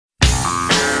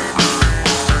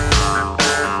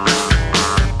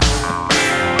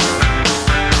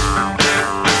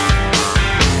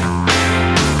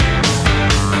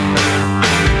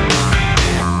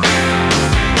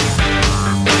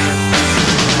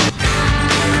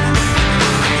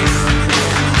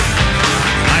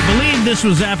this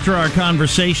was after our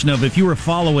conversation of if you were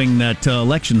following that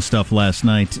election stuff last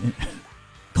night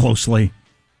closely,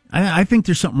 I think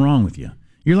there's something wrong with you.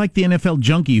 You're like the NFL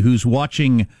junkie who's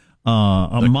watching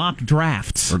mock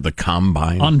drafts. Or the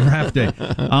combine. On draft day.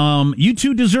 You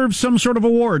two deserve some sort of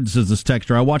awards, says this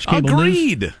texter. I watch cable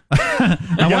news. Agreed.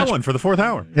 I got one for the fourth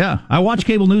hour. Yeah. I watch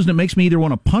cable news and it makes me either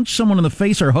want to punch someone in the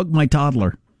face or hug my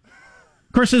toddler.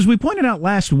 Of course, as we pointed out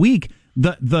last week,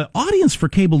 the audience for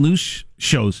cable news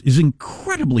shows is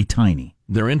incredibly tiny.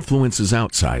 Their influence is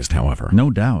outsized, however. No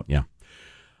doubt. Yeah.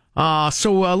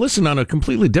 So listen, on a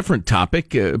completely different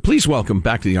topic, please welcome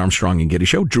back to the Armstrong and Getty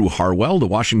Show, Drew Harwell, the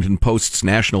Washington Post's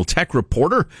national tech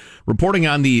reporter, reporting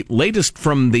on the latest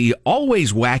from the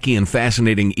always wacky and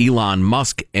fascinating Elon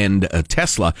Musk and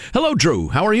Tesla. Hello, Drew.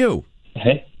 How are you?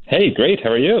 Hey, great.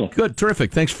 How are you? Good,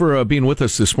 terrific. Thanks for being with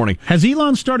us this morning. Has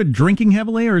Elon started drinking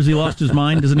heavily, or has he lost his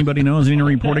mind? Does anybody know? Is any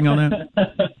reporting on that?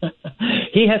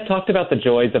 He has talked about the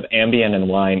joys of Ambien and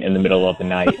wine in the middle of the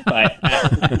night. But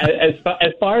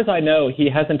as far as I know, he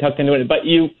hasn't tucked into it. But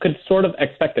you could sort of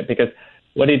expect it because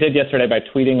what he did yesterday by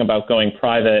tweeting about going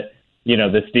private, you know,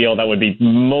 this deal that would be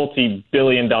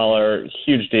multi-billion-dollar,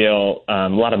 huge deal, a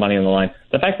lot of money on the line.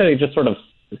 The fact that he just sort of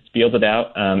spieled it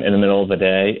out in the middle of the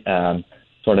day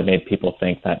sort of made people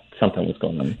think that something was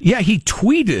going on. Yeah, he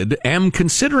tweeted, "Am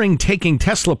considering taking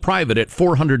Tesla private at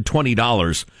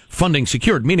 $420, funding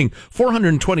secured," meaning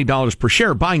 $420 per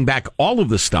share, buying back all of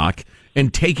the stock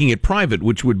and taking it private,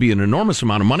 which would be an enormous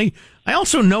amount of money. I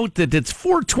also note that it's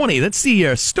 420. That's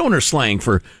the stoner slang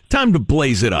for time to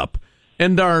blaze it up.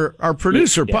 And our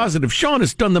producer, Positive Sean,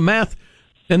 has done the math,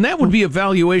 and that would be a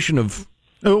valuation of...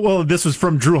 Well, this was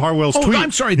from Drew Harwell's tweet.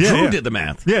 I'm sorry, Drew did the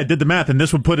math. Yeah, did the math, and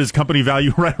this would put his company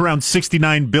value right around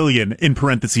 $69 billion, in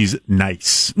parentheses,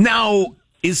 nice. Now,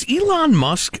 is Elon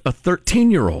Musk a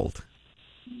 13-year-old?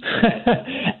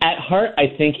 At heart,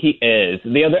 I think he is.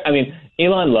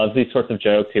 Elon loves these sorts of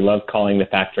jokes. He loves calling the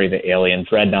factory the alien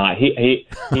dreadnought.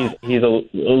 He's a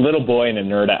little boy and a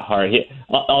nerd at heart.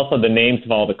 Also, the names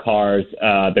of all the cars,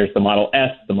 there's the Model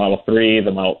S, the Model 3,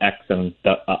 the Model X, and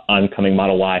the oncoming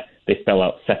Model Y. They spell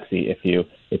out sexy if you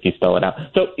spell it out.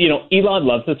 So, Elon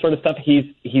loves this sort of stuff. He's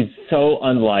so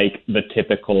unlike the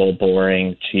typical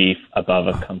boring chief above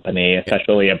a company,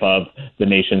 especially above the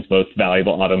nation's most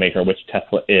valuable automaker, which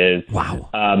Tesla is. Wow.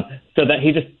 So that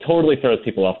he just totally throws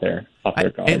people off their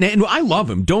guard. And I love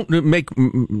him. Don't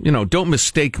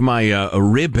mistake my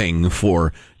ribbing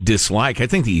for dislike. I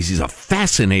think he's a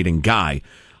fascinating guy.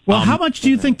 Well, how much do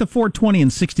you think the 420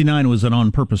 and 69 was an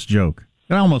on-purpose joke?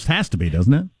 It almost has to be,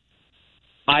 doesn't it?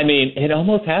 I mean, it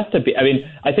almost has to be. I mean,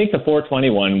 I think the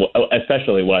 421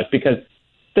 especially was because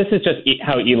this is just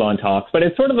how Elon talks. But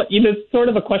it's sort of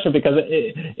a question because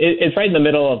it's right in the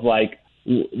middle of like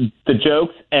the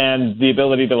jokes and the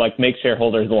ability to like make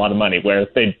shareholders a lot of money, whereas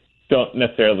they don't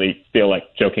necessarily feel like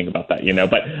joking about that,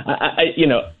 But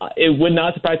it would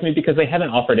not surprise me because they haven't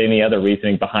offered any other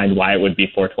reasoning behind why it would be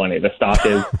 420. The stock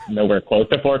is nowhere close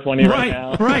to 420 right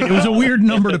now. Right. It was a weird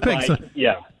number to pick.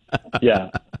 Yeah.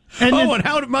 And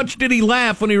how much did he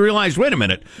laugh when he realized, wait a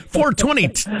minute, 420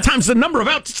 times the number of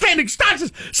outstanding stocks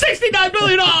is $69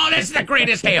 billion. Oh, this is the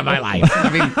greatest day of my life. I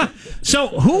mean, so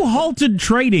who halted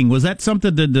trading? Was that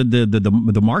something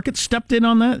the market stepped in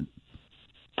on that?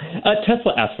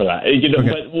 Tesla asked for that,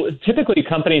 But typically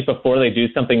companies, before they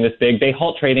do something this big, they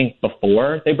halt trading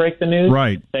before they break the news.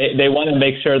 Right. They want to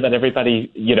make sure that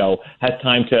everybody, has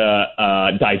time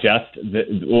to digest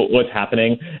what's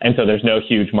happening, and so there's no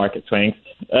huge market swings.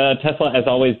 Tesla, as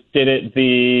always, did it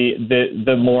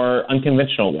the more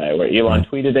unconventional way, where Elon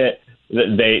tweeted it.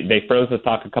 They froze the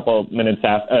stock a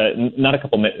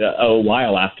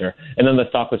while after, and then the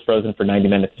stock was frozen for 90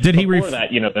 minutes. Did he before that?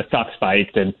 The stock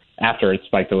spiked, and after it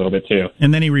spiked a little bit too.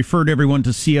 And then he referred everyone to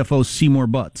CFO Seymour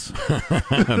Butts.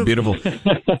 Beautiful.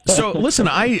 So listen,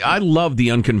 I love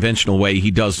the unconventional way he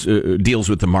does deals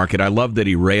with the market. I love that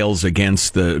he rails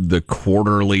against the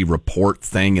quarterly report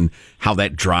thing and how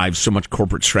that drives so much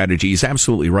corporate strategy. He's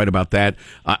absolutely right about that.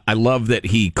 I love that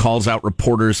he calls out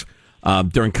reporters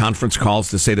during conference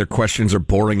calls to say their questions are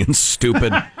boring and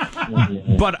stupid.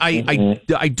 But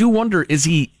I do wonder, is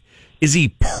he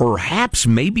perhaps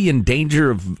maybe in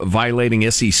danger of violating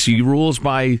SEC rules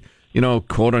by,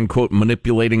 quote unquote,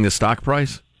 manipulating the stock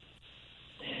price?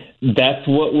 That's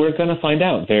what we're going to find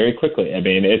out very quickly. I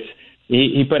mean,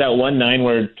 he put out one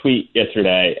 9-word tweet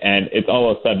yesterday, and it's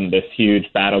all of a sudden this huge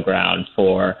battleground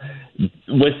for,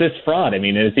 was this fraud? I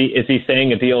mean, is he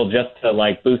saying a deal just to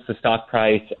like boost the stock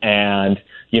price and,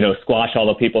 squash all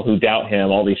the people who doubt him,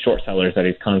 all these short sellers that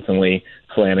he's constantly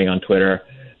slamming on Twitter?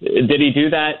 Did he do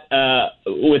that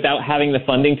without having the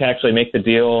funding to actually make the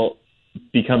deal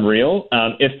become real?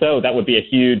 If so, that would be a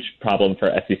huge problem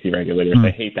for SEC regulators.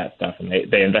 They hate that stuff, and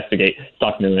they investigate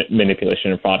stock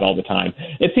manipulation and fraud all the time.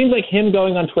 It seems like him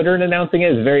going on Twitter and announcing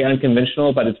it is very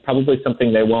unconventional, but it's probably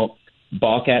something they won't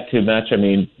balk at too much. I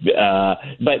mean,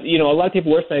 but, you know, a lot of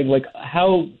people were saying, like,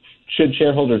 how should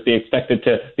shareholders be expected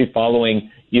to be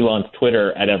following Elon's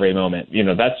Twitter at every moment? You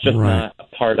know, that's just not a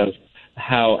part of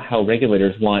how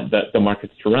regulators want the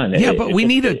markets to run. Yeah, but we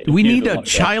need a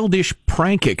childish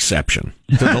prank exception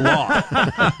to the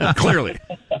law. Clearly.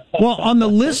 Well, on the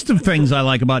list of things I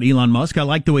like about Elon Musk, I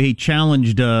like the way he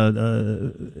challenged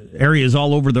areas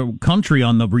all over the country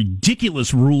on the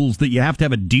ridiculous rules that you have to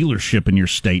have a dealership in your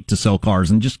state to sell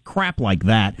cars and just crap like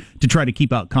that to try to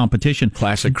keep out competition.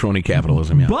 Classic crony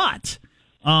capitalism, yeah. But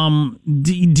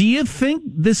do you think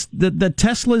that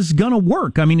Tesla is going to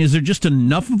work? I mean, is there just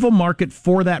enough of a market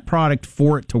for that product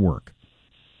for it to work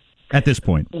at this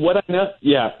point? What I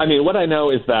know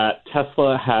is that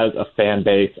Tesla has a fan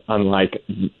base unlike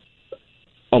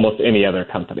almost any other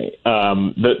company.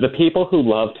 The people who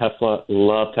love Tesla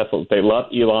love Tesla. They love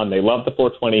Elon. They love the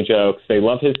 420 jokes. They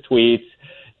love his tweets.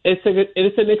 It's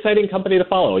an exciting company to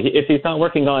follow. If he's not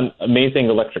working on amazing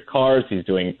electric cars, he's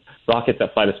doing rockets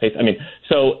that fly to space. I mean,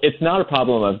 so it's not a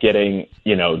problem of getting,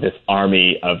 you know, this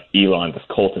army of Elon, this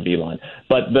cult of Elon.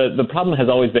 But the problem has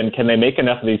always been, can they make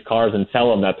enough of these cars and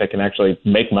sell them that they can actually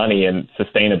make money and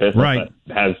sustain a business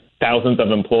that has thousands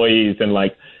of employees and,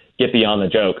 like, get beyond the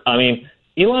joke? I mean,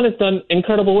 Elon has done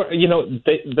incredible work. You know,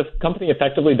 the company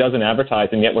effectively doesn't advertise,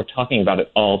 and yet we're talking about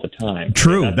it all the time.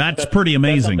 True. I mean, that's pretty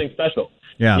amazing. That's something special.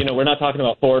 Yeah. You know, we're not talking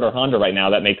about Ford or Honda right now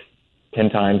that makes 10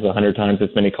 times, 100 times as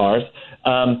many cars.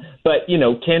 But, you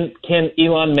know, can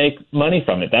Elon make money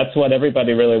from it? That's what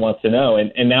everybody really wants to know.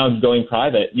 And now going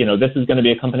private, you know, this is going to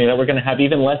be a company that we're going to have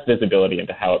even less visibility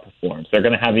into how it performs. They're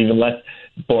going to have even less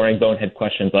boring bonehead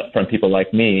questions from people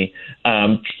like me,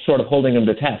 sort of holding them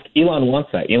to task. Elon wants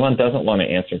that. Elon doesn't want to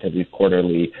answer to these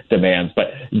quarterly demands. But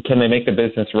can they make the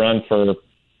business run for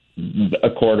a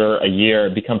quarter, a year,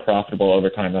 become profitable over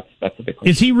time? That's the big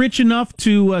question. Is he rich enough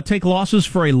to take losses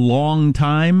for a long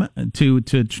time to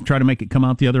try to make it come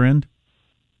out the other end?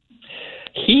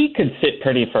 He could sit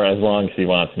pretty for as long as he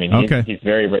wants. I mean, he's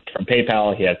very rich from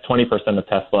PayPal. He has 20% of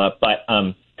Tesla. But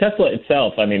Tesla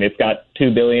itself, I mean, it's got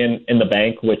 $2 billion in the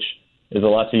bank, which is a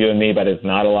lot to you and me, but it's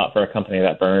not a lot for a company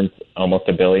that burns almost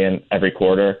 $1 billion every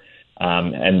quarter,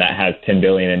 and that has $10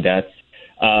 billion in debts.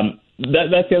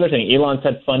 That's the other thing. Elon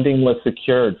said funding was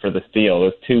secured for this deal.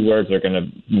 Those two words are going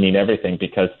to mean everything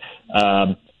because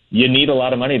you need a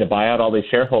lot of money to buy out all these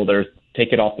shareholders,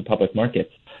 take it off the public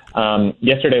markets.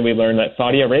 Yesterday, we learned that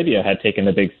Saudi Arabia had taken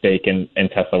a big stake in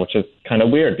Tesla, which is kind of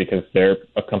weird because they're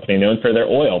a company known for their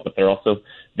oil, but they're also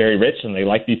very rich and they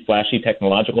like these flashy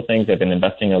technological things. They've been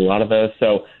investing in a lot of those.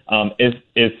 So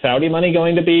is Saudi money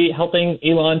going to be helping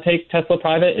Elon take Tesla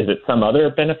private? Is it some other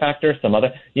benefactor, some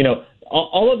other, you know,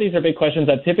 all of these are big questions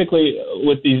that typically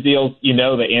with these deals, you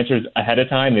know, the answers ahead of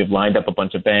time. They've lined up a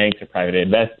bunch of banks or private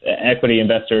equity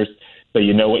investors, so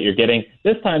you know what you're getting.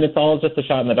 This time, it's all just a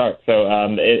shot in the dark. So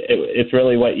it's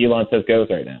really what Elon says goes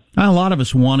right now. A lot of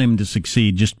us want him to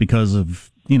succeed just because of,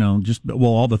 you know,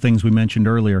 all the things we mentioned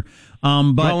earlier.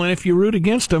 And if you root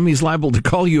against him, he's liable to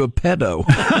call you a pedo.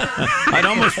 I'd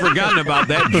almost forgotten about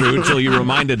that, Drew, until you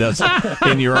reminded us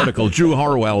in your article. Drew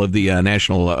Harwell of the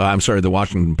the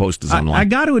Washington Post is online. I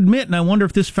got to admit, and I wonder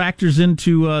if this factors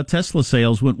into Tesla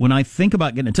sales. When I think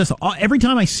about getting a Tesla, every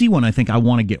time I see one, I think I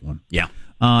want to get one. Yeah.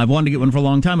 I've wanted to get one for a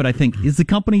long time, but I think, is the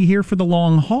company here for the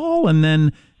long haul? And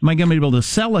then am I going to be able to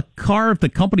sell a car if the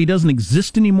company doesn't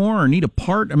exist anymore or need a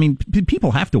part? I mean,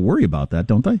 people have to worry about that,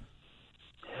 don't they?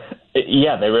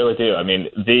 Yeah, they really do. I mean,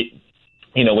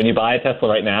 when you buy a Tesla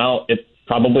right now, it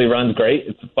probably runs great.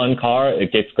 It's a fun car.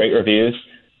 It gets great reviews.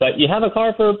 But you have a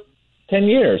car for 10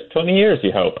 years, 20 years,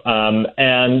 you hope.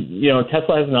 And, you know,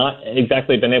 Tesla has not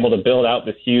exactly been able to build out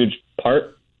this huge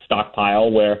part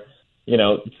stockpile where, you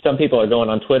know, some people are going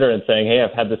on Twitter and saying, hey,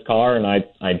 I've had this car and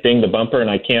I dinged the bumper and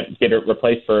I can't get it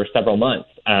replaced for several months.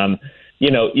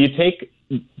 You take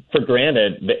for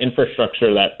granted the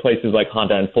infrastructure that places like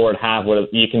Honda and Ford have, where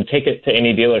you can take it to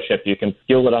any dealership, you can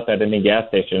fuel it up at any gas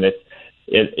station.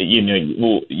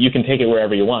 You can take it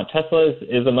wherever you want. Tesla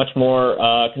is a much more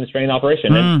constrained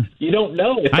operation, and you don't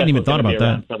know if I hadn't even thought about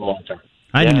that. For the long term.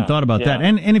 I hadn't even thought about that.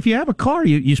 And if you have a car,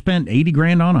 you spend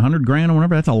 $80,000 on, $100,000 or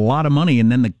whatever, that's a lot of money, and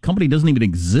then the company doesn't even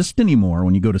exist anymore.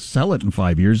 When you go to sell it in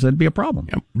 5 years, that'd be a problem.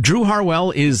 Yeah. Drew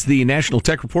Harwell is the national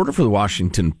tech reporter for the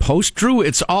Washington Post. Drew,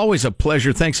 it's always a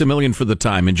pleasure. Thanks a million for the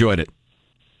time. Enjoyed it.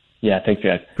 Yeah, thanks,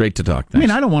 guys. Great to talk. Thanks. I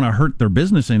mean, I don't want to hurt their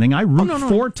business or anything. I root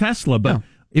for Tesla, but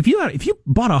if you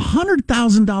bought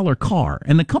 $100,000 car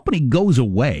and the company goes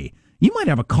away, you might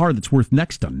have a car that's worth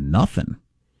next to nothing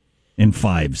in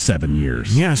 5-7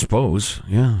 years. Yeah, I suppose.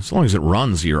 Yeah, as long as it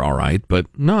runs, you're all right. But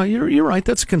no, you're right.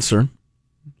 That's a concern.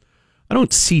 I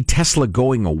don't see Tesla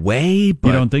going away. But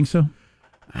you don't think so?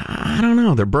 I don't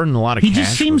know. They're burning a lot of cash. He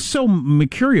just seems so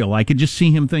mercurial. I could just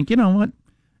see him think, you know what?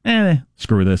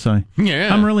 Screw this. I'm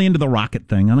really into the rocket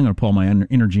thing. I'm going to pull my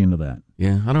energy into that.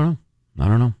 Yeah, I don't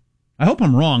know. I hope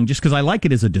I'm wrong, just because I like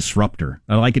it as a disruptor.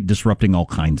 I like it disrupting all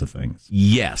kinds of things.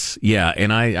 Yes, yeah,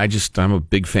 and I'm a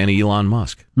big fan of Elon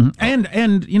Musk. Mm-hmm.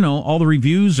 And you know, all the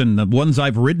reviews and the ones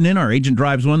I've ridden in, our agent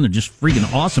drives one, they're just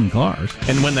freaking awesome cars.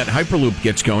 And when that Hyperloop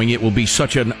gets going, it will be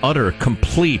such an utter,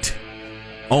 complete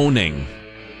owning,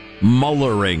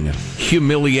 mullering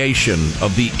humiliation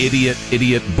of the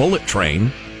idiot bullet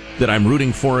train that I'm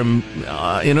rooting for him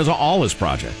in all his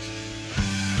projects.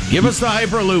 Give us the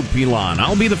Hyperloop, Elon.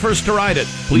 I'll be the first to ride it.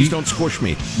 Please don't squish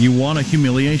me. You want a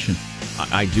humiliation?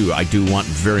 I do. I do want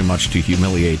very much to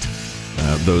humiliate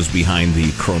those behind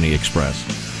the Crony Express.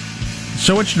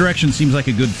 So which direction seems like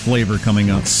a good flavor coming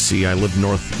up? Let's see. I live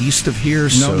northeast of here.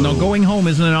 No, going home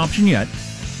isn't an option yet.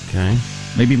 Okay.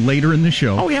 Maybe later in the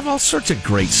show. Oh, we have all sorts of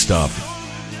great stuff.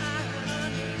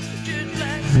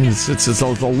 It's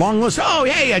a long list. Oh,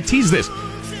 hey, I teased this.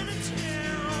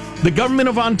 The government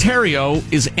of Ontario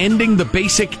is ending the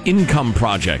Basic Income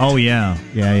Project. Oh, yeah.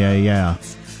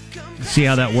 See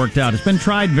how that worked out. It's been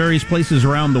tried various places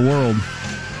around the world.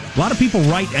 A lot of people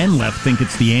right and left think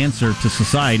it's the answer to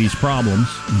society's problems.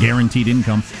 Guaranteed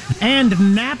income.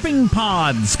 And napping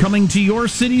pods coming to your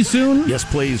city soon. Yes,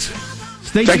 please.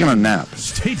 Taking a nap.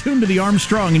 Stay tuned to the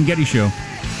Armstrong and Getty Show.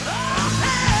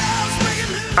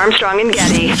 Armstrong and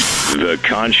Getty. The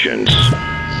conscience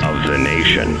of the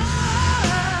nation.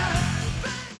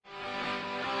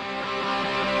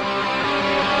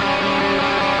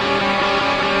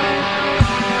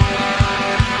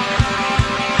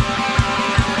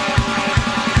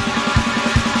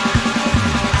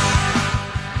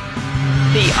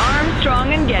 The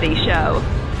Armstrong and Getty Show.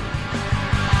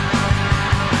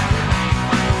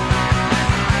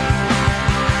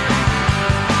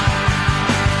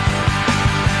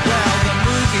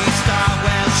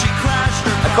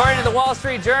 According to the Wall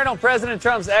Street Journal, President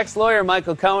Trump's ex-lawyer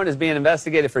Michael Cohen is being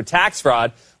investigated for tax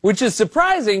fraud, which is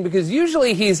surprising because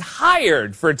usually he's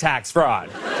hired for tax fraud.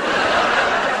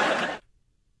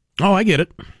 Oh, I get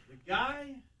it.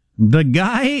 The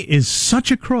guy is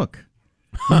such a crook.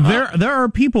 There are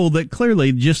people that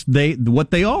clearly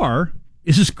what they are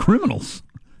is just criminals.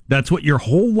 That's what your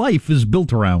whole life is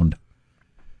built around.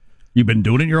 You've been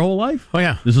doing it your whole life? Oh,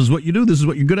 yeah. This is what you do. This is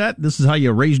what you're good at. This is how you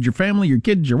raised your family, your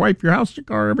kids, your wife, your house, your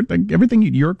car, everything.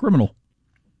 You're a criminal.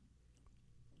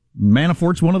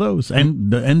 Manafort's one of those.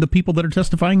 And the people that are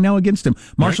testifying now against him.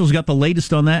 Marshall's got the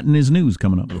latest on that in his news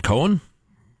coming up. And Cohen?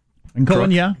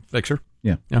 Yeah. Fixer?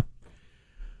 Yeah.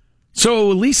 So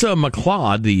Lisa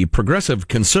MacLeod, the progressive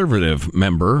conservative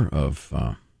member of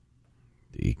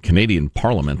the Canadian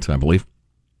Parliament, I believe.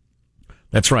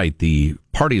 That's right. The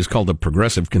party is called the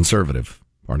Progressive Conservative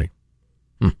Party.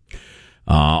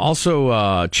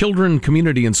 Also, Children,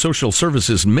 Community and Social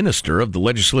Services Minister of the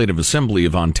Legislative Assembly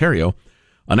of Ontario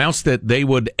announced that they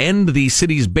would end the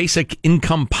city's basic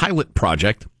income pilot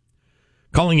project,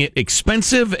 calling it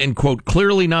expensive and, quote,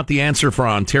 clearly not the answer for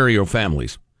Ontario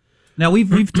families. Now,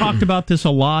 we've talked about this a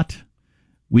lot.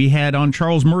 We had on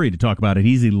Charles Murray to talk about it.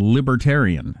 He's a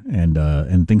libertarian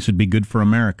and thinks it'd be good for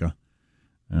America.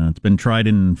 It's been tried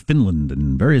in Finland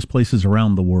and various places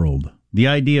around the world. The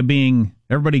idea being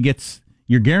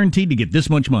you're guaranteed to get this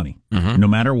much money, no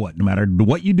matter what. No matter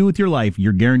what you do with your life,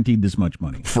 you're guaranteed this much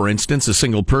money. For instance, a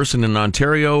single person in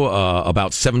Ontario,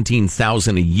 about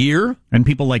 $17,000 a year. And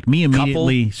people like me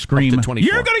immediately scream,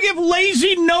 "You're going to give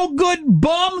lazy, no-good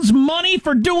bums money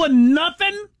for doing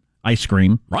nothing?" I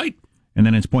scream. Right. And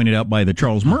then it's pointed out by the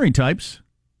Charles Murray types,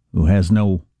 who has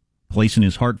no place in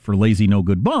his heart for lazy,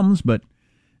 no-good bums, but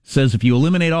says if you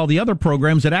eliminate all the other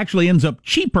programs, it actually ends up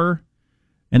cheaper.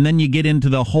 And then you get into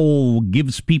the whole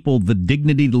gives people the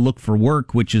dignity to look for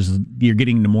work, which is you're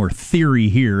getting into more theory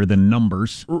here than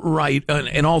numbers. Right.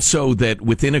 And also that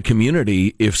within a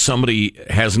community, if somebody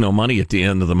has no money at the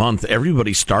end of the month,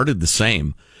 everybody started the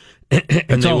same.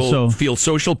 And they will feel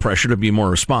social pressure to be more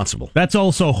responsible. That's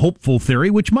also hopeful theory,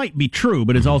 which might be true,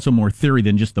 but it's also more theory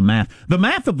than just the math. The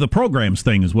math of the programs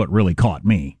thing is what really caught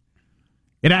me.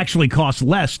 It actually costs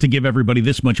less to give everybody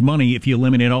this much money if you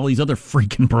eliminate all these other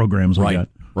freaking programs we got.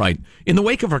 Right. In the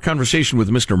wake of our conversation with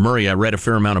Mr. Murray, I read a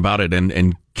fair amount about it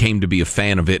and came to be a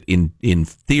fan of it in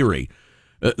theory.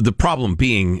 The problem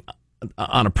being,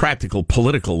 on a practical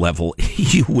political level,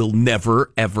 you will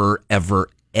never, ever, ever,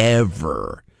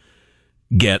 ever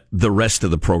get the rest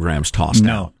of the programs tossed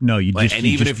out. No,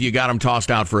 if you got them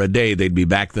tossed out for a day, they'd be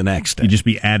back the next day. You'd just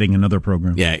be adding another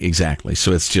program. Yeah, exactly.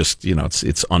 So it's just,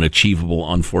 it's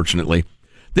unachievable, unfortunately.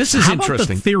 This is interesting. How about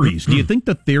the theories? Do you think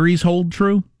the theories hold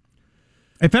true?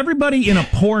 If everybody in a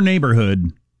poor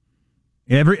neighborhood,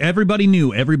 everybody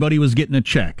knew everybody was getting a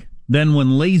check, then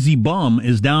when lazy bum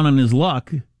is down on his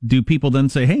luck, do people then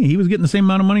say, hey, he was getting the same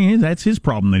amount of money, that's his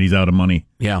problem that he's out of money?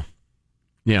 Yeah.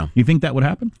 Yeah. You think that would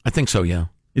happen? I think so, yeah.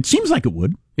 It seems like it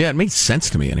would. Yeah, it makes sense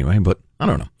to me anyway, but I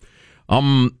don't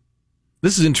know.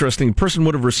 This is interesting. A person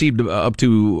would have received up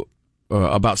to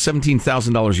about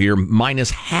 $17,000 a year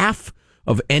minus half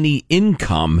of any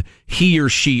income he or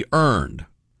she earned.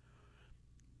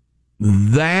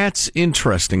 That's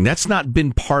interesting. That's not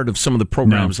been part of some of the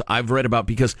programs I've read about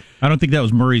because I don't think that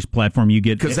was Murray's platform.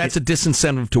 Because that's a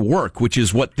disincentive to work, which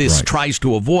is what this tries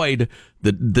to avoid.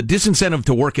 The disincentive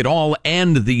to work at all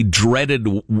and the dreaded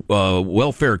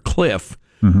welfare cliff,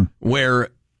 where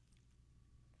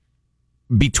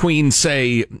between,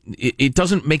 say, it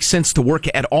doesn't make sense to work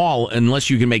at all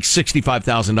unless you can make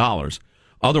 $65,000.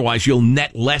 Otherwise, you'll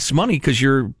net less money because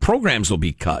your programs will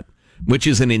be cut, which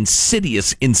is an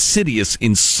insidious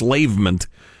enslavement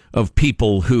of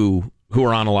people who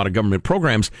are on a lot of government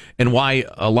programs, and why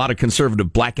a lot of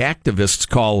conservative black activists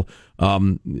call,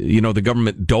 the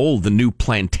government dole the new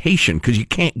plantation, because you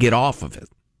can't get off of it.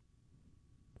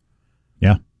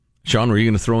 Yeah. Sean, were you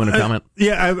going to throw in a comment?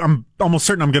 I'm almost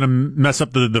certain I'm going to mess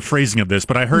up the phrasing of this,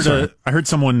 but I heard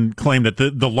someone claim that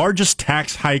the largest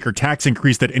tax hike or tax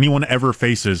increase that anyone ever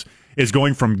faces is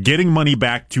going from getting money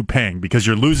back to paying, because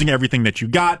you're losing everything that you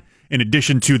got in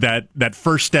addition to that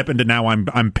first step into now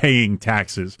I'm paying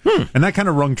taxes. And that kind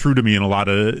of rung true to me in a lot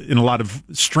of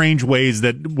strange ways.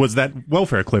 That was that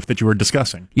welfare cliff that you were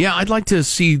discussing. Yeah, I'd like to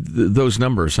see those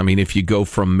numbers. I mean, if you go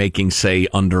from making, say,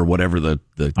 under whatever the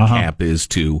cap is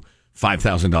to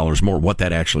 $5,000 more, what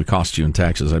that actually costs you in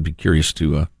taxes, I'd be curious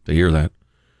to hear that.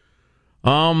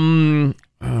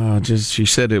 She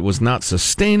said it was not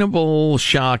sustainable.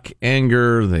 Shock,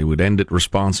 anger. They would end it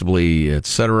responsibly,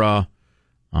 etc.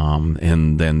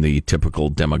 And then the typical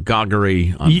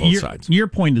demagoguery on both sides. Your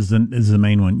point is the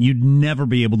main one. You'd never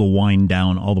be able to wind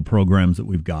down all the programs that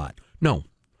we've got. No,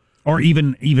 or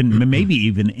even maybe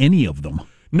even any of them.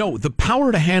 No, the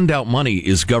power to hand out money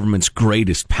is government's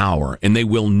greatest power, and they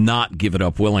will not give it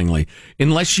up willingly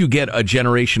unless you get a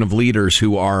generation of leaders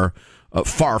who are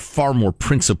far more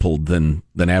principled than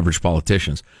average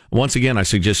politicians. Once again, I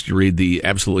suggest you read the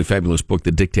absolutely fabulous book,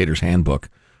 The Dictator's Handbook,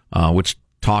 which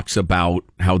talks about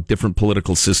how different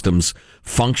political systems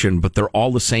function, but they're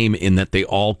all the same in that they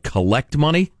all collect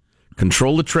money,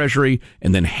 control the treasury,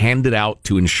 and then hand it out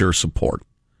to ensure support.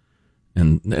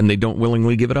 And they don't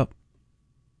willingly give it up.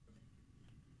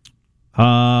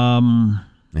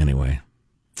 Anyway,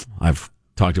 I've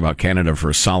talked about Canada for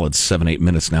a solid 7-8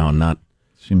 minutes now and not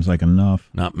seems like enough.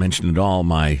 Not mentioned at all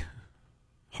my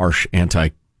harsh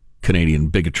anti-Canadian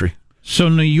bigotry. So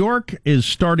New York is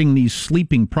starting these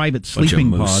private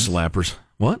sleeping pods. Slappers.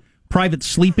 What? Private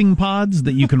sleeping pods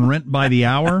that you can rent by the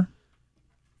hour.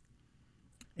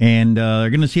 And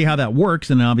they're going to see how that works,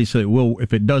 and obviously it will.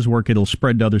 If it does work, it'll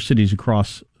spread to other cities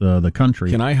across the country.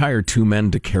 Can I hire 2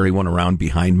 men to carry one around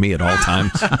behind me at all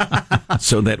times,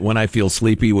 so that when I feel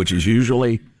sleepy, which is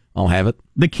usually, I'll have it.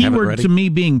 The key word to me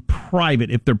being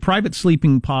private. If they're private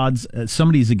sleeping pods,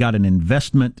 somebody's got an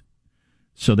investment,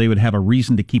 so they would have a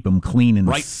reason to keep them clean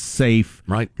and safe.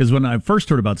 Right. Because when I first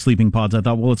heard about sleeping pods, I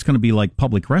thought, well, it's going to be like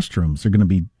public restrooms. They're going to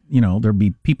be, there'll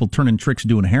be people turning tricks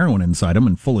doing heroin inside them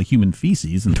and full of human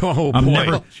feces. And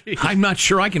I'm not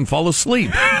sure I can fall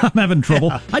asleep. I'm having trouble.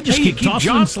 Yeah. I just keep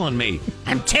jostling me.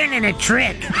 I'm turning a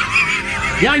trick.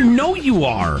 Yeah, I know you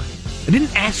are. I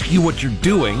didn't ask you what you're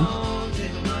doing.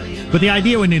 But the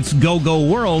idea when it's go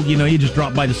world, you just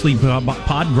drop by the sleep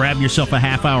pod, grab yourself a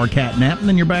half-hour cat nap, and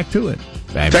then you're back to it.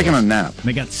 Taking a nap.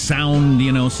 They got sound,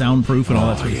 soundproof and all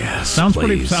that stuff. Yes, sounds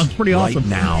pretty awesome. Right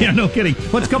now. Yeah, no kidding.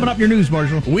 What's coming up in your news,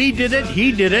 Marshall? We did it,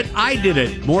 he did it, I did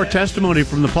it. More testimony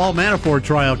from the Paul Manafort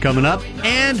trial coming up.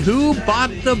 And who bought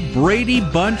the Brady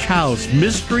Bunch house?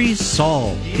 Mystery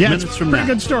solved. Yeah, minutes from now.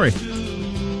 Good story.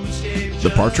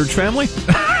 The Partridge Family?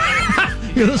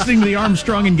 You're listening to the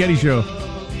Armstrong and Getty Show.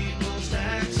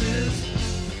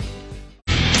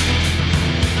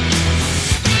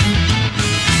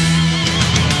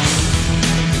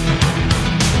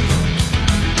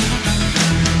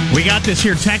 We got this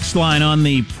here text line on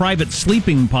the private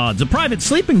sleeping pods. A private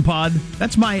sleeping pod,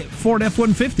 that's my Ford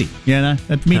F-150. Yeah,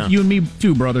 that's me, you and me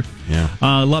too, brother. Yeah.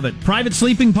 Love it. Private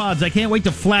sleeping pods. I can't wait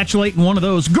to flatulate in one of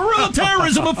those. Guerrilla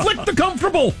terrorism, afflict the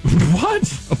comfortable. What?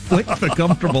 Afflict the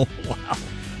comfortable. Wow.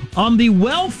 On the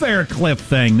welfare cliff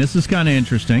thing, this is kind of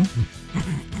interesting.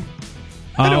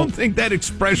 I don't think that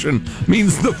expression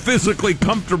means the physically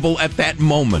comfortable at that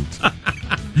moment.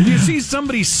 You see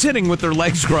somebody sitting with their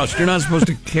legs crossed, you're not supposed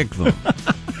to kick them.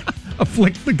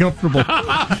 Afflict the comfortable.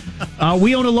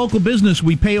 We own a local business.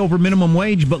 We pay over minimum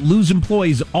wage, but lose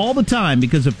employees all the time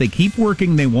because if they keep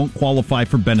working, they won't qualify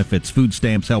for benefits, food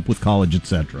stamps, help with college,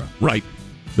 etc. Right.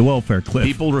 The welfare cliff.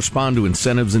 People respond to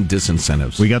incentives and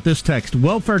disincentives. We got this text.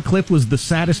 Welfare cliff was the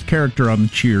saddest character on the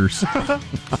Cheers.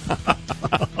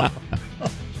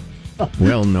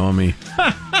 Well, Normie.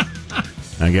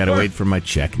 I gotta wait for my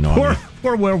check, Normie.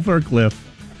 Poor welfare cliff.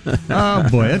 Oh,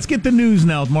 boy. Let's get the news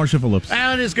now with Marcia Phillips.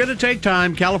 And it's going to take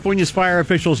time. California's fire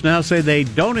officials now say they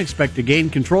don't expect to gain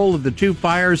control of the two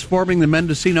fires forming the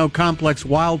Mendocino Complex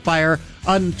wildfire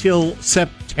until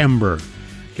September.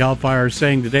 Cal Fire is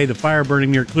saying today the fire burning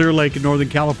near Clear Lake in Northern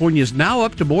California is now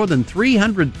up to more than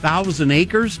 300,000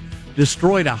 acres,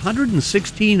 destroyed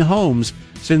 116 homes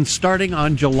since starting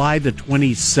on July the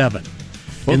 27th.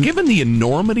 Well, given the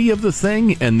enormity of the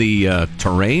thing and the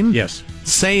terrain, yes,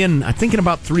 saying I think in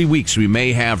about 3 weeks we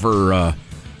may have her,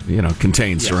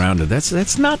 contained, surrounded.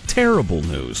 That's not terrible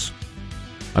news.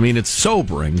 I mean, it's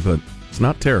sobering, but it's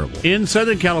not terrible. In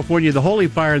Southern California, the Holy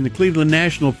Fire in the Cleveland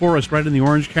National Forest, right in the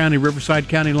Orange County, Riverside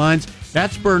County lines,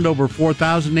 that's burned over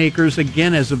 4,000 acres.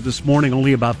 Again, as of this morning,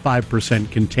 only about 5%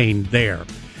 contained there.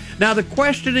 Now, the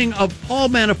questioning of Paul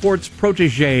Manafort's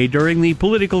protege during the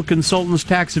political consultant's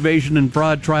tax evasion and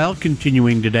fraud trial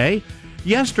continuing today.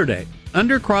 Yesterday,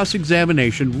 under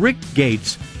cross-examination, Rick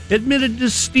Gates admitted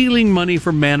to stealing money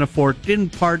from Manafort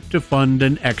in part to fund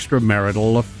an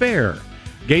extramarital affair.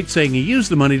 Gates saying he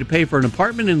used the money to pay for an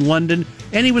apartment in London,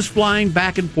 and he was flying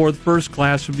back and forth first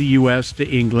class from the U.S. to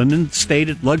England and stayed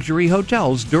at luxury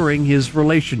hotels during his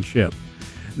relationship.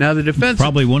 Now, the defense...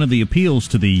 Probably one of the appeals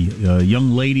to the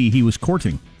young lady he was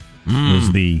courting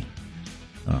was the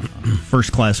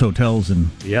first-class hotels and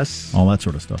all that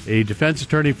sort of stuff. A defense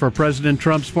attorney for President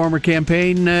Trump's former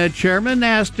campaign chairman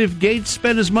asked if Gates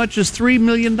spent as much as $3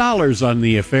 million on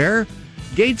the affair.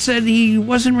 Gates said he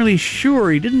wasn't really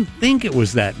sure. He didn't think it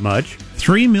was that much.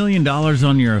 $3 million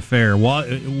on your affair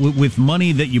with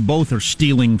money that you both are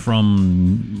stealing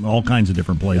from all kinds of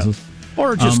different places. Yeah.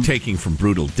 Or just taking from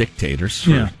brutal dictators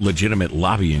for legitimate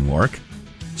lobbying work.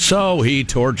 So he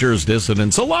tortures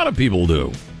dissidents. A lot of people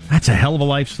do. That's a hell of a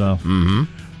lifestyle.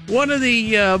 Mm-hmm. One of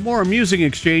the more amusing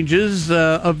exchanges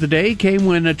of the day came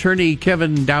when attorney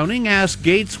Kevin Downing asked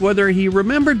Gates whether he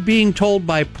remembered being told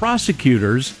by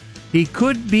prosecutors he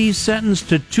could be sentenced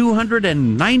to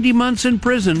 290 months in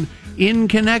prison in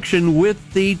connection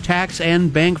with the tax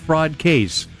and bank fraud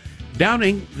case.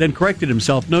 Downing then corrected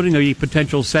himself, noting the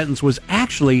potential sentence was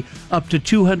actually up to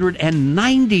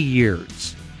 290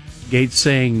 years. Gates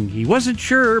saying he wasn't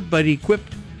sure, but he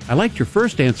quipped, "I liked your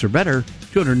first answer better,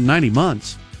 290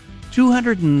 months."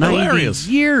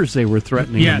 290 years they were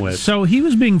threatening him with. So he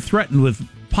was being threatened with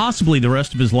possibly the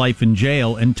rest of his life in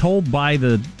jail and told by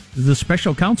the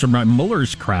special counsel, by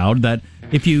Mueller's crowd, that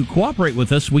if you cooperate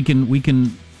with us, we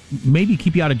can maybe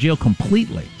keep you out of jail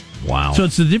completely. Wow. So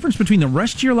it's the difference between the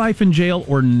rest of your life in jail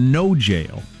or no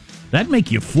jail. That'd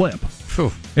make you flip.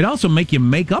 Phew. It'd also make you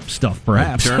make up stuff,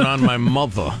 perhaps. Turn on my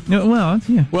mother.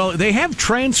 Well, they have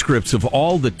transcripts of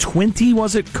all the 20,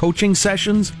 coaching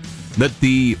sessions that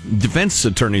the defense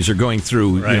attorneys are going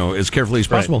through, as carefully as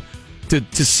possible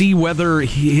to see whether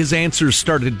his answers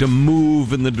started to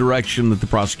move in the direction that the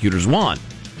prosecutors want.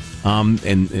 And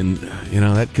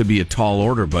that could be a tall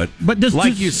order, but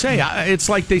you say, it's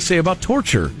like they say about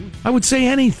torture. I would say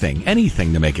anything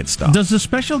to make it stop. Does the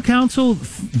special counsel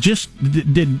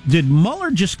did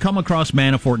Mueller just come across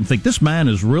Manafort and think this man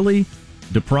has really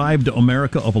deprived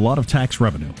America of a lot of tax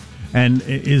revenue, and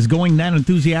is going that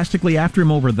enthusiastically after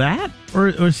him over that,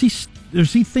 or does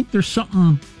he think there's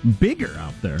something bigger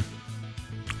out there?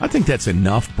 I think that's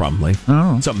enough, probably.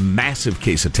 Oh. It's a massive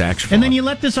case of tax fraud. And then you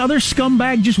let this other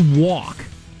scumbag just walk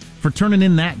for turning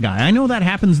in that guy. I know that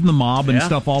happens in the mob and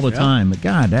stuff all the time, but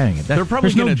god dang it.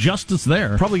 There's no justice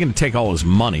there. Probably going to take all his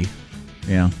money.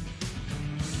 Yeah.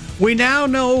 We now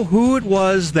know who it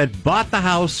was that bought the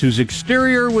house whose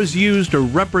exterior was used to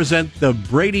represent the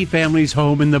Brady family's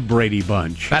home in the Brady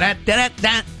Bunch.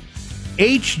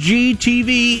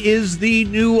 HGTV is the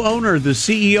new owner. The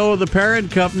CEO of the parent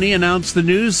company announced the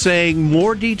news, saying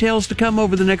more details to come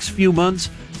over the next few months.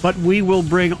 but we will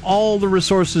bring all the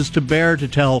resources to bear to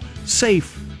tell safe,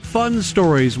 fun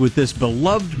stories with this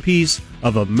beloved piece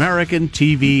of American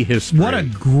TV history. What a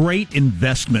great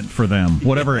investment for them,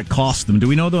 whatever it cost them. Do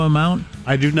we know the amount?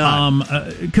 I do not.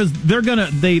 Because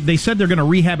they said they're gonna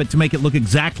rehab it to make it look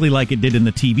exactly like it did in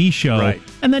the TV show, right.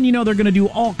 And then they're gonna do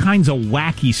all kinds of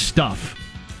wacky stuff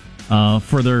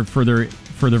for their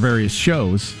various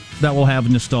shows that will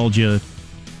have nostalgia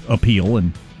appeal.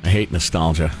 And I hate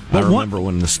nostalgia. I remember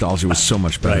when nostalgia was so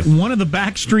much better. One of the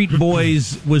Backstreet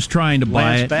Boys was trying to buy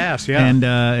Lance it, Bass, yeah,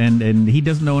 and he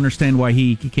doesn't understand why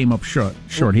he came up short.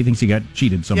 He thinks he got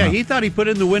cheated somehow. Yeah, he thought he put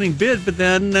in the winning bid, but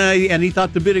then and he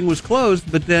thought the bidding was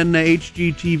closed, but then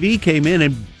HGTV came in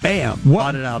and bam,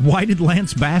 bought it out. Why did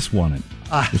Lance Bass want it?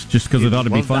 Just because it ought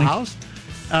to be funny. The house?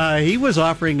 He was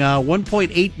offering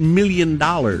 $1.8 million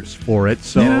for it,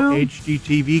 so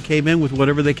HGTV came in with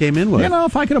whatever they came in with.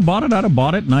 If I could have bought it, I'd have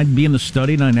bought it, and I'd be in the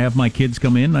study, and I'd have my kids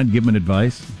come in, and I'd give them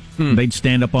advice. They'd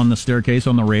stand up on the staircase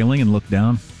on the railing and look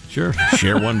down. Sure.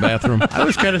 Share one bathroom. I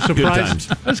was kind of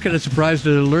surprised. I was kind of surprised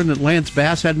to learn that Lance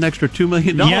Bass had an extra $2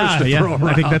 million to throw around.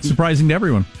 I think that's surprising to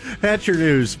everyone. That's your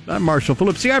news. I'm Marshall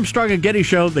Phillips, the Armstrong and Getty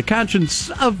Show, the conscience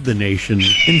of the nation.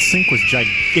 NSYNC was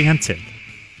gigantic.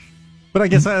 But I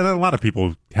guess a lot of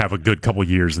people have a good couple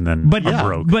years and then are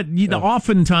broke. But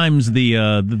oftentimes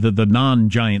the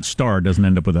non-giant star doesn't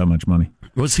end up with that much money.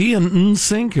 Was he an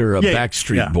NSYNC or a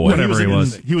Backstreet Boy? Whatever he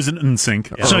was. He was an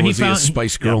NSYNC. Yeah. So he found a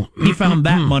Spice Girl. Yeah. He found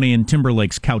that money in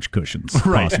Timberlake's couch cushions.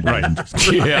 Right.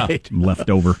 Left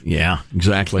over. Yeah,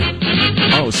 exactly.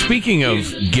 Oh, speaking of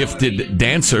gifted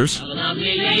dancers,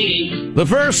 the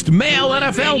first male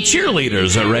NFL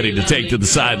cheerleaders are ready to take to the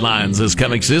sidelines this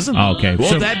coming season. Okay.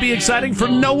 Won't that be exciting for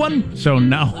no one? So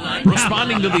now...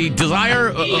 Responding to the desire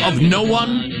of no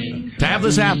one to have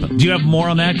this happen. Do you have more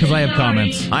on that? Because I have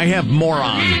comments. I have more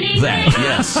on that,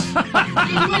 yes.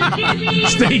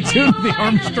 Stay tuned to the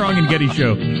Armstrong and Getty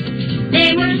Show.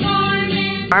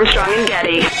 Armstrong and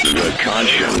Getty. The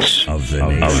conscience of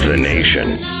the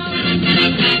nation.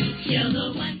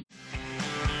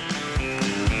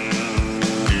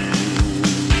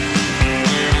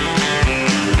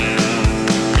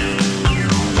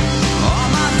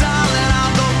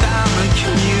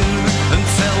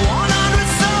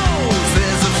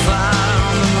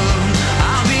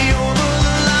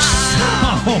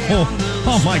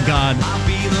 Oh my God.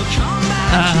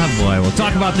 Boy. We'll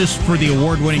talk about this for the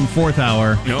award-winning fourth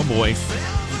hour. Oh, boy.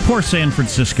 Poor San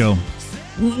Francisco.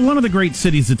 One of the great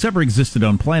cities that's ever existed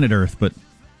on planet Earth, but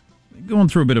going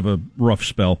through a bit of a rough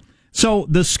spell. So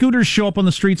the scooters show up on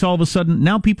the streets all of a sudden.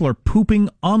 Now people are pooping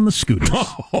on the scooters.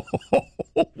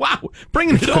 Wow.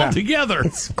 Bringing it all together.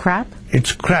 It's crap.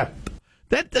 It's crap.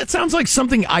 That sounds like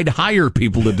something I'd hire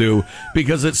people to do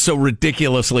because it's so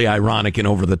ridiculously ironic and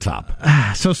over the top.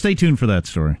 So stay tuned for that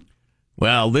story.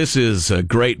 Well, this is a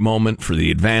great moment for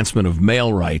the advancement of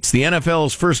male rights. The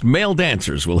NFL's first male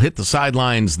dancers will hit the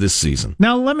sidelines this season.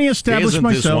 Now, let me establish Isn't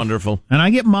myself. this wonderful? And I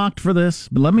get mocked for this,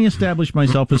 but let me establish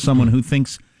myself as someone who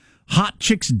thinks hot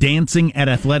chicks dancing at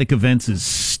athletic events is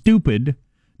stupid,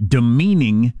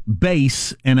 demeaning,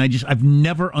 base, and I've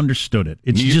never understood it.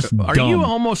 It's just dumb. Are you a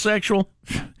homosexual?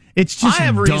 It's just I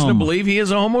have dumb. reason to believe he is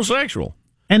a homosexual.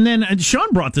 And then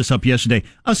Sean brought this up yesterday,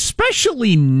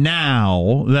 especially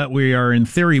now that we are in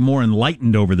theory more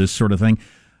enlightened over this sort of thing.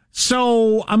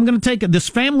 So I'm going to take this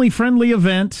family-friendly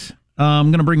event.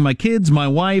 I'm going to bring my kids, my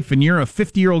wife, and you're a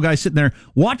 50-year-old guy sitting there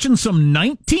watching some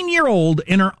 19-year-old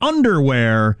in her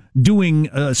underwear doing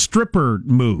stripper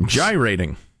moves.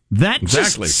 Gyrating. That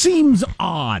exactly. Just seems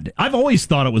odd. I've always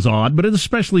thought it was odd, but it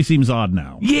especially seems odd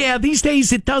now. Yeah, these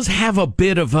days it does have a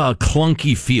bit of a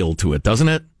clunky feel to it, doesn't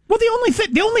it? Well,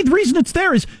 the only reason it's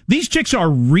there is these chicks are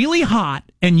really hot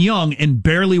and young and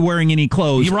barely wearing any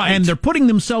clothes, right. And they're putting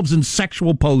themselves in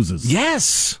sexual poses.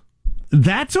 Yes.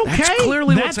 That's okay. That's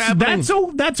clearly what's happening.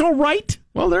 That's all right.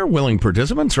 Well, they're willing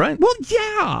participants, right? Well,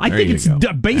 yeah. I think it's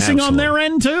basing on their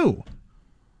end, too.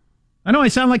 I know I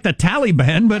sound like the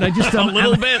Taliban, but I just... a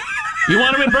little bit. You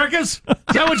want them in burqas? Is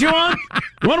that what you want?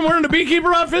 You want them wearing the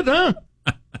beekeeper outfit, huh?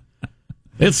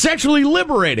 It's sexually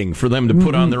liberating for them to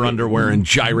put on their underwear and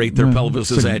gyrate their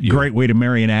pelvises at you. Great way to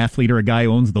marry an athlete or a guy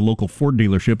who owns the local Ford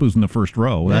dealership who's in the first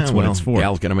row. That's what it's for.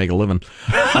 Gal's going to make a living.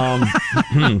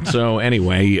 So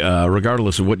anyway,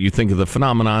 regardless of what you think of the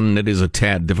phenomenon, it is a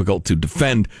tad difficult to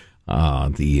defend.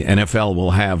 The NFL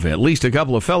will have at least a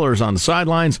couple of fellers on the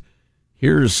sidelines.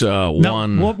 Here's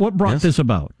one. What brought this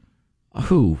about?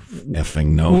 Who effing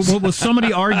knows? Was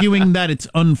somebody arguing that it's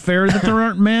unfair that there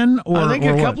aren't men? Or, I think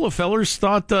a couple of fellers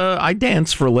thought, I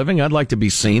dance for a living. I'd like to be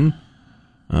seen.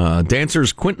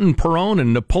 Dancers Quentin Perrone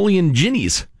and Napoleon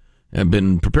Ginnies have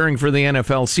been preparing for the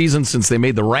NFL season since they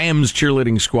made the Rams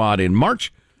cheerleading squad in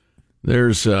March.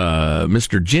 There's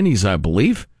Mr. Ginny's, I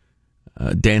believe,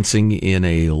 dancing in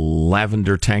a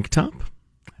lavender tank top.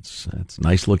 That's a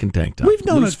nice looking tank top. We've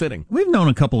known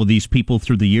a couple of these people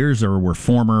through the years, or were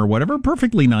former, or whatever.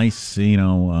 Perfectly nice,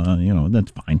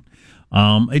 that's fine.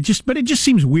 It just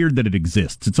seems weird that it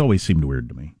exists. It's always seemed weird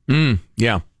to me.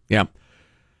 Yeah.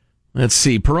 Let's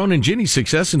see. Perone and Ginny's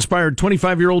success inspired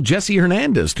 25-year-old Jesse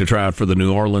Hernandez to try out for the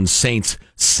New Orleans Saints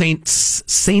Saints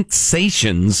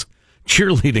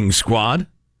cheerleading squad.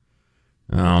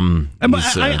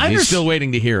 He's still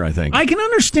waiting to hear, I think. I can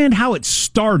understand how it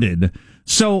started.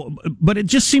 So, but it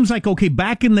just seems like, okay,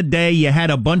 back in the day, you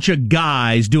had a bunch of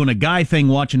guys doing a guy thing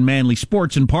watching manly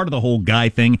sports, and part of the whole guy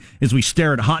thing is we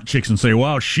stare at hot chicks and say,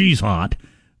 wow, she's hot.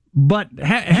 But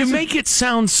you make it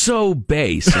sound so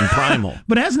base and primal.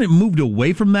 But hasn't it moved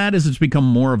away from that as it's become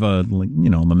more of a,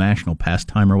 the national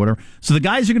pastime or whatever? So the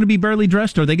guys are going to be barely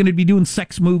dressed. Are they going to be doing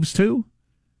sex moves too?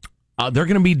 They're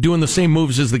going to be doing the same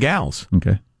moves as the gals.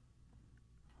 Okay.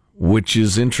 Which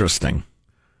is interesting.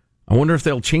 I wonder if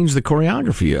they'll change the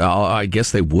choreography. I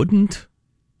guess they wouldn't.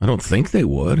 I don't think they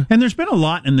would. And there's been a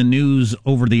lot in the news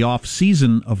over the off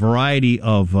season, a variety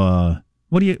of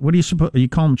what do you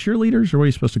call them, cheerleaders, or what are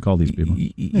you supposed to call these people?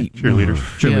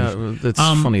 Cheerleaders. Yeah, that's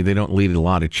funny. They don't lead a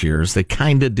lot of cheers. They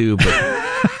kind of do, but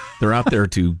they're out there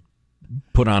to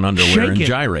put on underwear and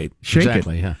gyrate.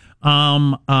 Exactly. Yeah.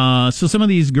 So some of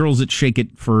these girls that shake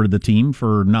it for the team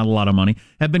for not a lot of money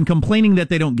have been complaining that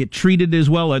they don't get treated as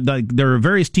well. There are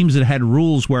various teams that had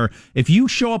rules where if you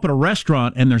show up at a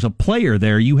restaurant and there's a player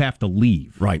there, you have to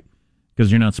leave. Right.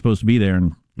 Because you're not supposed to be there.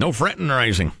 And no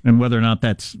fraternizing. And whether or not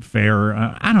that's fair,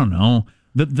 I don't know.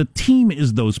 The team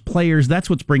is those players. That's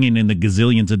what's bringing in the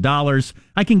gazillions of dollars.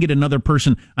 I can get another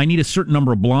person. I need a certain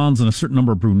number of blondes and a certain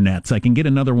number of brunettes. I can get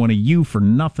another one of you for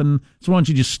nothing. So why don't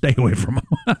you just stay away from them?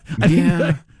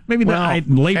 I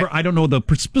don't know the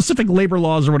specific labor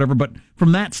laws or whatever, but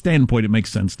from that standpoint, it makes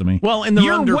sense to me. Well, and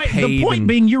they're underpaid. The point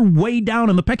being, you're way down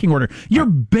in the pecking order. You're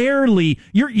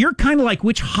you're kind of like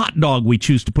which hot dog we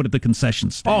choose to put at the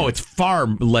concession stand. Oh, it's far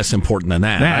less important than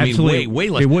that. Yeah, absolutely. Way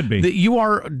less. It would be. You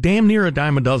are damn near a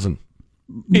dime a dozen.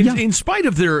 In spite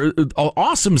of their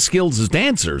awesome skills as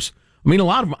dancers. I mean, a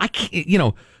lot of them, I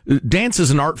can't, dance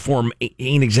as an art form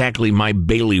ain't exactly my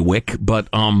bailiwick, but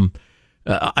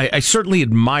I certainly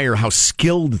admire how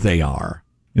skilled they are.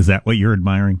 Is that what you're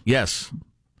admiring? Yes.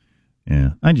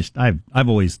 Yeah. I've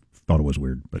always thought it was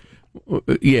weird, but.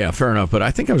 Yeah, fair enough. But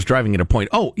I think I was driving at a point.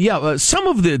 Oh, yeah. Some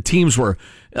of the teams were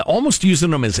almost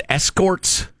using them as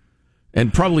escorts.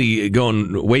 And probably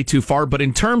going way too far. But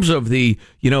in terms of we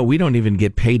don't even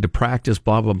get paid to practice,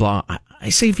 blah, blah, blah. I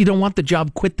say if you don't want the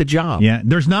job, quit the job. Yeah,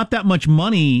 there's not that much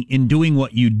money in doing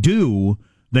what you do,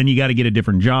 then you got to get a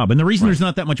different job. And the reason there's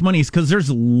not that much money is because there's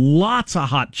lots of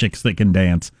hot chicks that can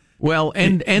dance. Well,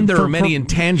 and there are many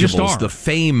intangibles. The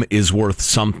fame is worth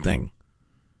something.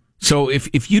 So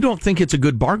if you don't think it's a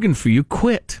good bargain for you,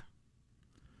 quit.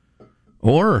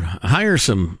 Or hire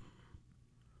some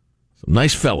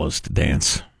nice fellas to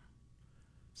dance.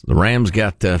 So the Rams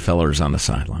got fellers on the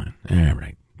sideline. All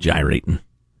right, gyrating.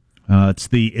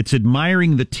 It's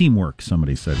admiring the teamwork.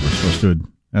 Somebody said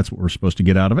that's what we're supposed to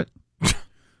get out of it.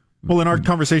 Well, in our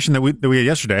conversation that we had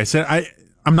yesterday, I said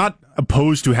I'm not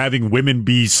opposed to having women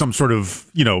be some sort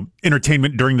of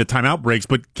entertainment during the timeout breaks,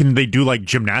 but can they do like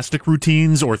gymnastic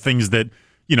routines or things that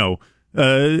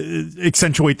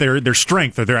accentuate their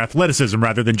strength or their athleticism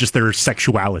rather than just their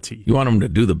sexuality? You want them to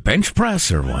do the bench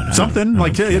press or what? Something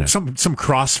like some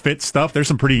CrossFit stuff. There's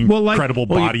some pretty incredible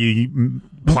body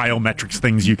plyometrics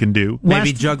things you can do.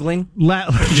 Maybe juggling.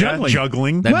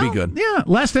 Juggling. That'd be good. Yeah.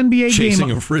 Last NBA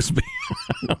Chasing a frisbee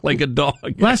like a dog.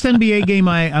 Last NBA game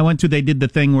I went to, they did the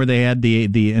thing where they had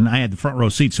the and I had the front row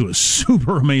seats, so it was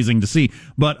super amazing to see.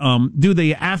 But do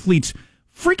the athletes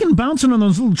freaking bouncing on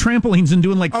those little trampolines and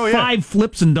doing 5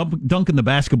 flips and dunking the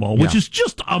basketball, which is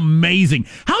just amazing.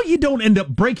 How you don't end up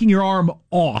breaking your arm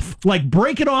off,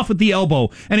 break it off at the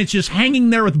elbow, and it's just hanging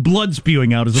there with blood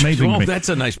spewing out is amazing to me. That's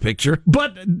a nice picture.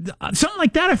 But something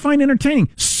like that I find entertaining.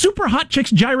 Super hot chicks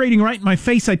gyrating right in my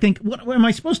face. I think, what am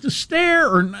I supposed to stare?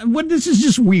 Or what? This is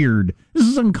just weird. This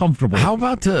is uncomfortable. How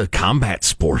about combat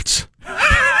sports?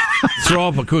 Throw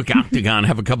up a quick octagon,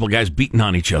 have a couple of guys beating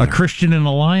on each other. A Christian and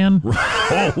a lion?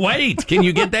 Oh, wait. Can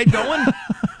you get that going?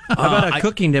 How about a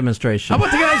cooking demonstration? How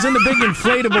about the guys in the big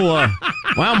inflatable?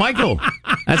 Wow, Michael,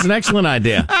 that's an excellent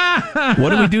idea.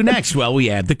 What do we do next? Well, we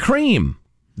add the cream.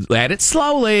 Add it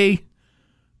slowly.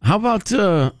 How about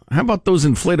those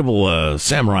inflatable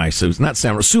samurai suits? Not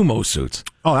samurai, sumo suits.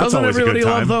 Oh, that's Doesn't always a everybody good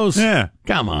time. love those? Yeah.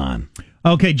 Come on.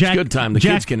 Okay, Jack. It's a good time. The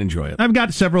kids can enjoy it. I've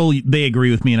got several. They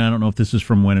agree with me, and I don't know if this is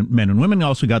from men and women. I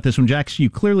also got this one, Jack. You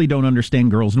clearly don't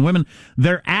understand girls and women.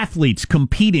 They're athletes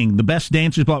competing, the best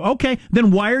dancers. Blah. Okay,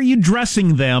 then why are you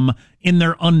dressing them in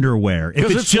their underwear?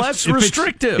 Because it's less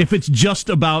restrictive. If it's just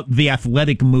about the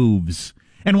athletic moves,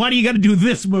 and why do you got to do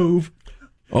this move?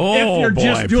 Oh, if you're boy,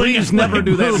 just doing please never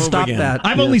do that move Stop again. that.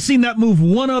 I've only seen that move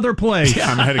one other place.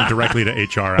 I'm heading directly to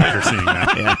HR after seeing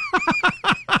that.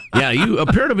 Yeah, you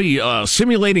appear to be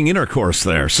simulating intercourse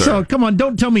there, sir. So, come on,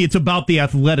 don't tell me it's about the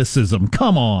athleticism.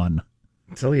 Come on.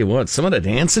 I'll tell you what, some of the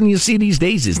dancing you see these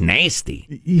days is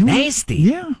nasty. Nasty.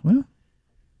 Yeah, well.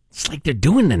 It's like they're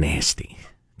doing the nasty.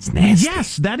 It's nasty.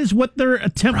 Yes, that is what they're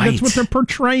attempting. Right. That's what they're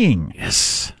portraying.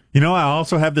 Yes. You know, I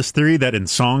also have this theory that in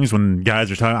songs when guys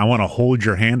are talking, I want to hold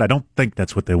your hand, I don't think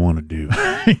that's what they want to do.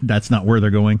 That's not where they're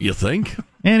going. You think?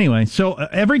 Anyway, so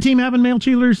every team having male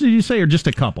cheerleaders, did you say, or just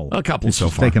a couple? A couple it's so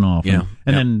just far. Taken off. Yeah.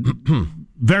 And then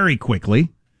very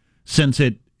quickly, since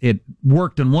it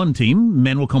worked on one team,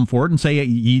 men will come forward and say,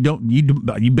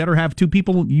 you better have two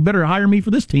people, you better hire me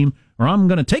for this team, or I'm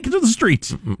going to take it to the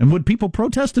streets. And would people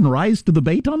protest and rise to the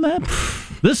bait on that?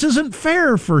 This isn't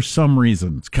fair for some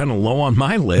reason. It's kind of low on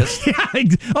my list. Yeah,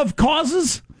 of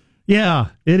causes? Yeah,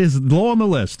 it is low on the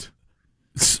list.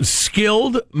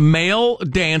 Skilled male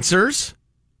dancers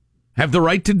have the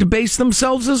right to debase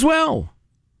themselves as well.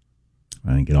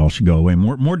 I think it all should go away.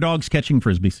 More dogs catching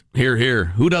frisbees. Hear, hear.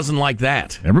 Who doesn't like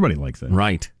that? Everybody likes that.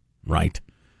 Right.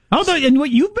 And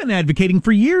what you've been advocating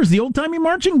for years, the old-timey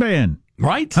marching band.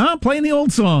 Right. Huh? Playing the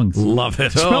old songs. Love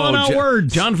it. Spelling out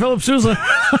words. John Philip Sousa.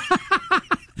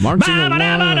 Marching along.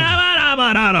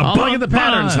 Oh, look at the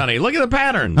patterns, honey. Look at the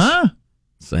patterns. Huh?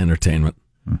 It's entertainment.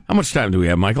 How much time do we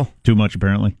have, Michael? Too much,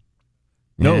 apparently.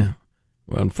 Yeah.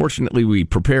 Well, unfortunately, we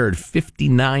prepared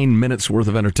 59 minutes worth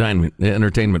of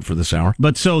entertainment for this hour.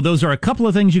 But so those are a couple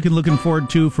of things you can looking forward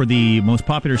to for the most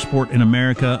popular sport in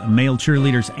America, male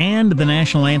cheerleaders, and the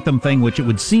national anthem thing, which it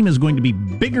would seem is going to be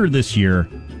bigger this year.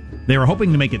 They were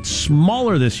hoping to make it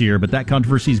smaller this year, but that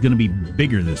controversy is going to be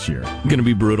bigger this year. Going to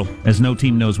be brutal. As no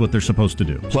team knows what they're supposed to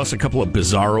do. Plus a couple of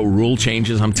bizarro rule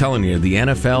changes. I'm telling you, the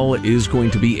NFL is going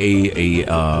to be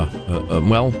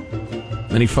well,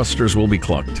 many fusters will be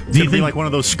clucked. It's going to be like one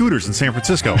of those scooters in San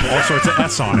Francisco. All sorts of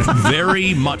S on it.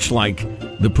 Very much like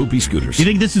the poopy scooters. You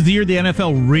think this is the year the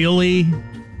NFL really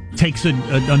takes a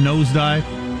nosedive?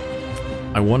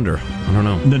 I wonder. I don't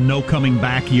know. The no coming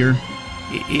back year?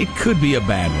 It could be a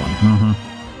bad one.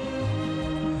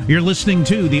 You're listening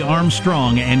to the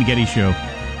Armstrong and Getty Show.